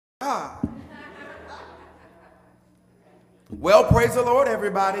God. Well, praise the Lord,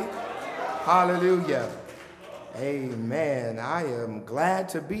 everybody. Hallelujah. Amen. I am glad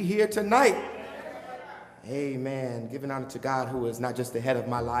to be here tonight. Amen. Giving honor to God, who is not just the head of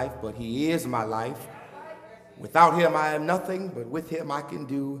my life, but he is my life. Without him, I am nothing, but with him, I can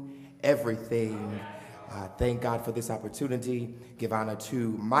do everything. Thank God for this opportunity. Give honor to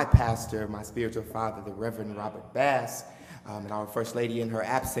my pastor, my spiritual father, the Reverend Robert Bass, and our First Lady in her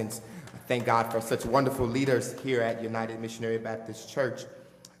absence. Thank God for such wonderful leaders here at United Missionary Baptist Church.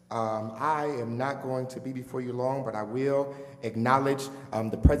 I am not going to be before you long, but I will acknowledge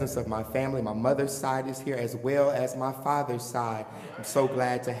the presence of my family. My mother's side is here as well as my father's side. I'm so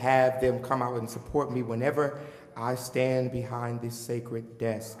glad to have them come out and support me whenever I stand behind this sacred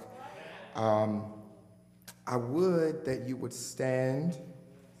desk. I would that you would stand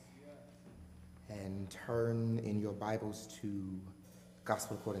and turn in your Bibles to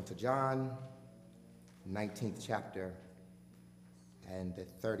Gospel according to John, 19th chapter and the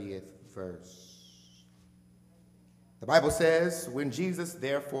 30th verse. The Bible says, when Jesus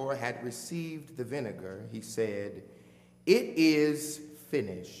therefore had received the vinegar, he said, "It is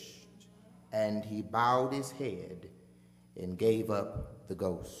finished." And he bowed his head and gave up the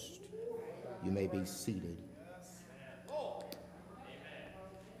ghost. You may be seated.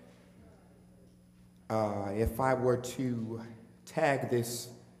 If I were to tag this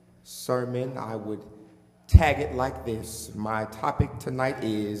sermon, I would tag it like this. My topic tonight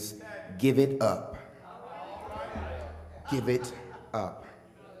is give it up. Give it up.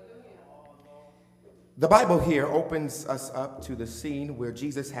 The Bible here opens us up to the scene where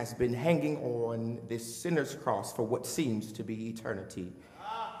Jesus has been hanging on this sinner's cross for what seems to be eternity.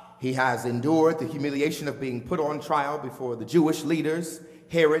 He has endured the humiliation of being put on trial before the Jewish leaders,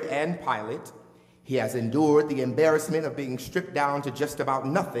 Herod and Pilate. He has endured the embarrassment of being stripped down to just about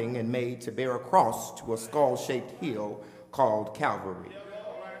nothing and made to bear a cross to a skull-shaped hill called Calvary.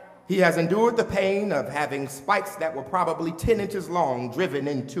 He has endured the pain of having spikes that were probably 10 inches long driven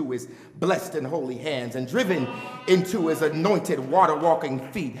into his blessed and holy hands and driven into his anointed water-walking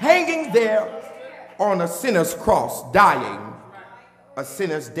feet, hanging there on a sinner's cross, dying. A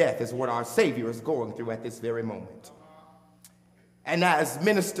sinner's death is what our Savior is going through at this very moment. And as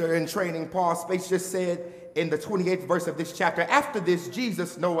minister in training Paul Space just said in the 28th verse of this chapter, after this,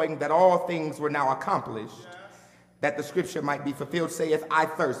 Jesus, knowing that all things were now accomplished, that the scripture might be fulfilled, saith, I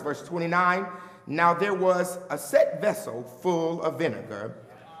thirst. Verse 29, now there was a set vessel full of vinegar,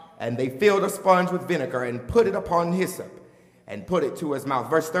 and they filled a sponge with vinegar and put it upon hyssop and put it to his mouth.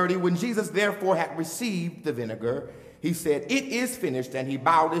 Verse 30, when Jesus therefore had received the vinegar, he said, it is finished, and he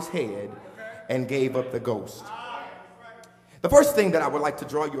bowed his head and gave up the ghost. The first thing that I would like to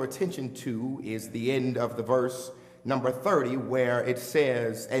draw your attention to is the end of the verse number 30, where it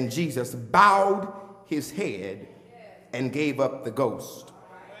says, and Jesus bowed his head and gave up the ghost.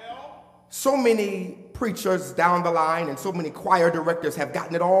 So many preachers down the line and so many choir directors have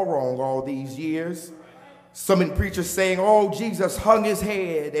gotten it all wrong all these years. So many preachers saying, oh, Jesus hung his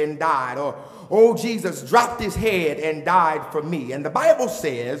head and died, or oh, Jesus dropped his head and died for me. And the Bible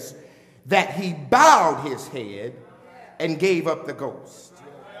says that he bowed his head and gave up the ghost.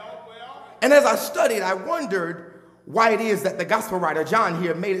 And as I studied, I wondered why it is that the gospel writer John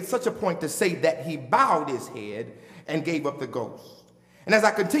here made it such a point to say that he bowed his head and gave up the ghost. And as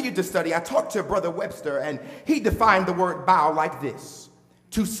I continued to study, I talked to Brother Webster, and he defined the word bow like this: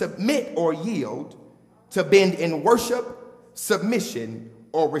 to submit or yield, to bend in worship, submission,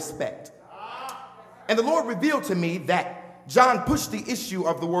 or respect. And the Lord revealed to me that John pushed the issue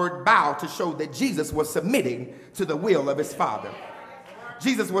of the word bow to show that Jesus was submitting to the will of his Father.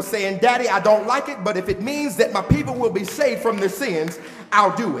 Jesus was saying, Daddy, I don't like it, but if it means that my people will be saved from their sins,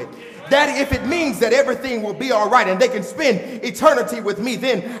 I'll do it. Daddy, if it means that everything will be all right and they can spend eternity with me,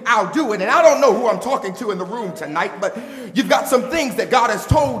 then I'll do it. And I don't know who I'm talking to in the room tonight, but you've got some things that God has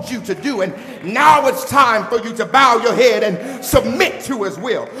told you to do, and now it's time for you to bow your head and submit to his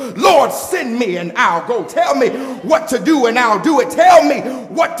will. Lord, send me and I'll go. Tell me what to do and I'll do it. Tell me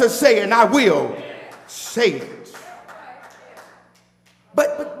what to say and I will say it.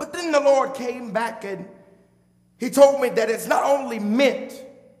 But then the Lord came back and he told me that it's not only meant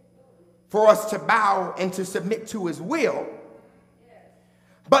for us to bow and to submit to his will,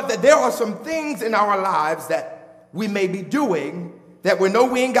 but that there are some things in our lives that we may be doing that we know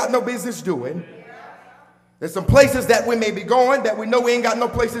we ain't got no business doing. There's some places that we may be going that we know we ain't got no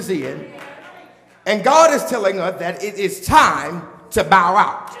places in. And God is telling us that it is time to bow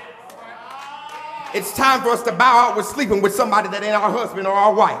out. It's time for us to bow out with sleeping with somebody that ain't our husband or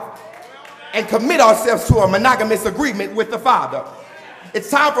our wife and commit ourselves to a monogamous agreement with the Father. It's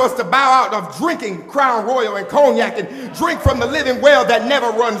time for us to bow out of drinking Crown Royal and cognac and drink from the living well that never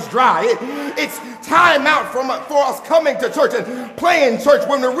runs dry. It's time out for us coming to church and playing church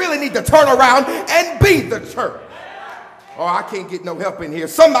when we really need to turn around and be the church. Oh, I can't get no help in here.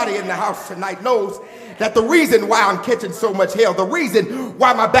 Somebody in the house tonight knows that the reason why I'm catching so much hell, the reason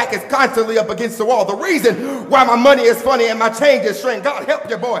why my back is constantly up against the wall, the reason why my money is funny and my change is strange, God help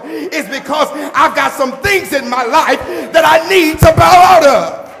you, boy, is because I've got some things in my life that I need to bow out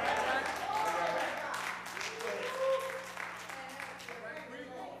of.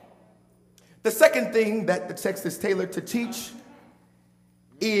 The second thing that the text is tailored to teach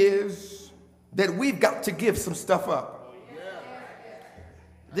is that we've got to give some stuff up.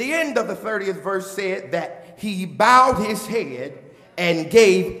 The end of the 30th verse said that he bowed his head and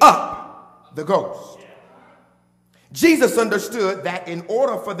gave up the ghost. Jesus understood that in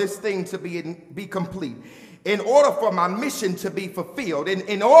order for this thing to be complete, in order for my mission to be fulfilled,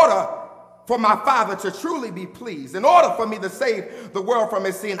 in order for my Father to truly be pleased, in order for me to save the world from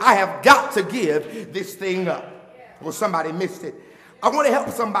his sin, I have got to give this thing up. Well, somebody missed it. I want to help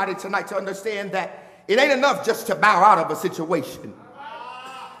somebody tonight to understand that it ain't enough just to bow out of a situation.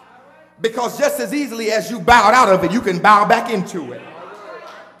 Because just as easily as you bowed out of it, you can bow back into it.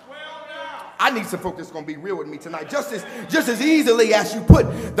 I need some folks that's going to be real with me tonight. Just as easily as you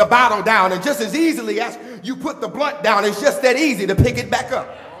put the bottle down and just as easily as you put the blunt down, it's just that easy to pick it back up.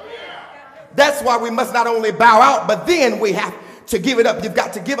 That's why we must not only bow out, but then we have to give it up. You've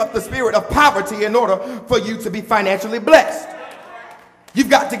got to give up the spirit of poverty in order for you to be financially blessed. You've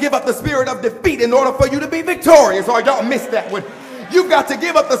got to give up the spirit of defeat in order for you to be victorious. Or y'all missed that one. You've got to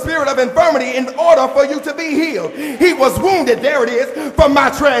give up the spirit of infirmity in order for you to be healed. He was wounded, there it is, for my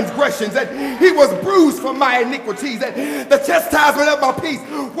transgressions, and he was bruised for my iniquities, and the chastisement of my peace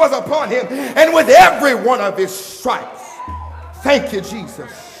was upon him, and with every one of his stripes, thank you,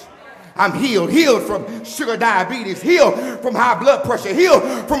 Jesus, I'm healed. Healed from sugar diabetes, healed from high blood pressure,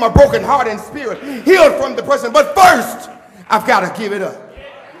 healed from a broken heart and spirit, healed from depression. But first, I've got to give it up.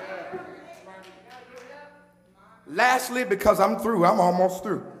 Lastly, because I'm almost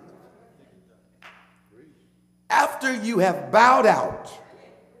through. After you have bowed out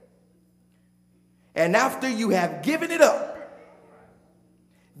and after you have given it up,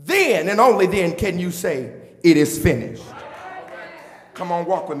 then and only then can you say, it is finished. Come on,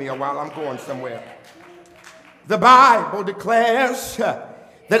 walk with me a while. I'm going somewhere. The Bible declares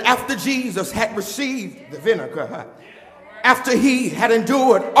that after Jesus had received the vinegar, after he had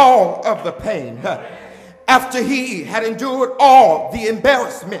endured all of the pain, after he had endured all the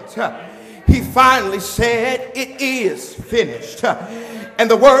embarrassment, he finally said, it is finished. And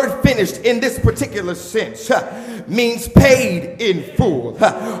the word finished in this particular sense means paid in full.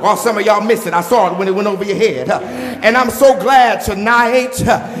 Or some of y'all missed it. I saw it when it went over your head. And I'm so glad tonight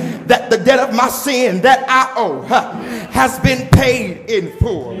that the debt of my sin that I owe has been paid in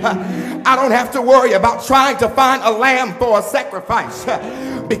full. I don't have to worry about trying to find a lamb for a sacrifice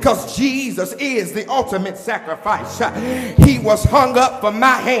because Jesus is the ultimate sacrifice. He was hung up for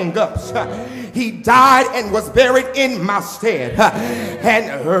my hang-ups. He died and was buried in my stead.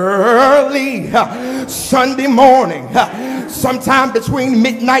 And early Sunday morning, sometime between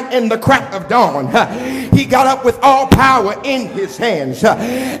midnight and the crack of dawn, he got up with all power in his hands.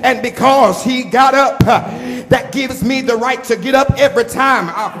 And because he got up, that gives me the right to get up every time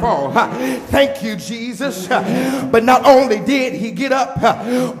I fall. Thank you, Jesus. But not only did he get up,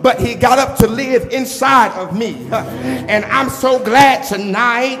 but he got up to live inside of me. And I'm so glad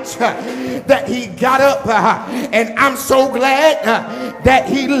tonight that he got up, and I'm so glad that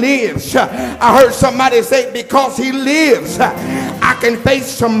he lives. I heard somebody say, because he lives, I can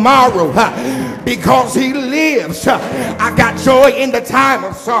face tomorrow. Because he lives, I got joy in the time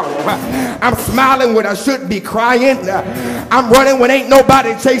of sorrow. I'm smiling when I should be crying. I'm running when ain't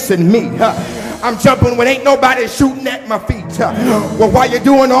nobody chasing me. I'm jumping when ain't nobody shooting at my feet. Well, why you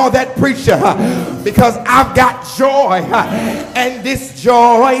doing all that, preacher? Because I've got joy. And this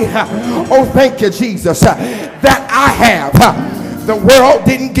joy, oh, thank you, Jesus, that I have. The world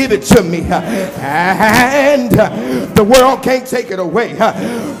didn't give it to me. And the world can't take it away.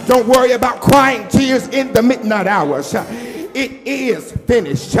 Don't worry about crying tears in the midnight hours. It is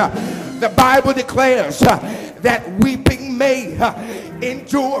finished. The Bible declares that weeping may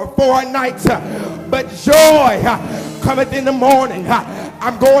endure for a night, but joy cometh in the morning.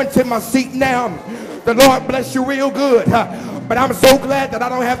 I'm going to my seat now. The Lord bless you real good. But I'm so glad that I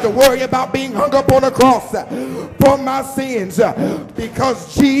don't have to worry about being hung up on a cross for my sins,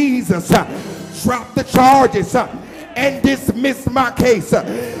 because Jesus dropped the charges and dismissed my case.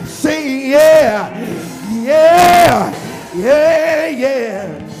 Say yeah, yeah. Yeah,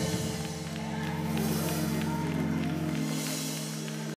 yeah.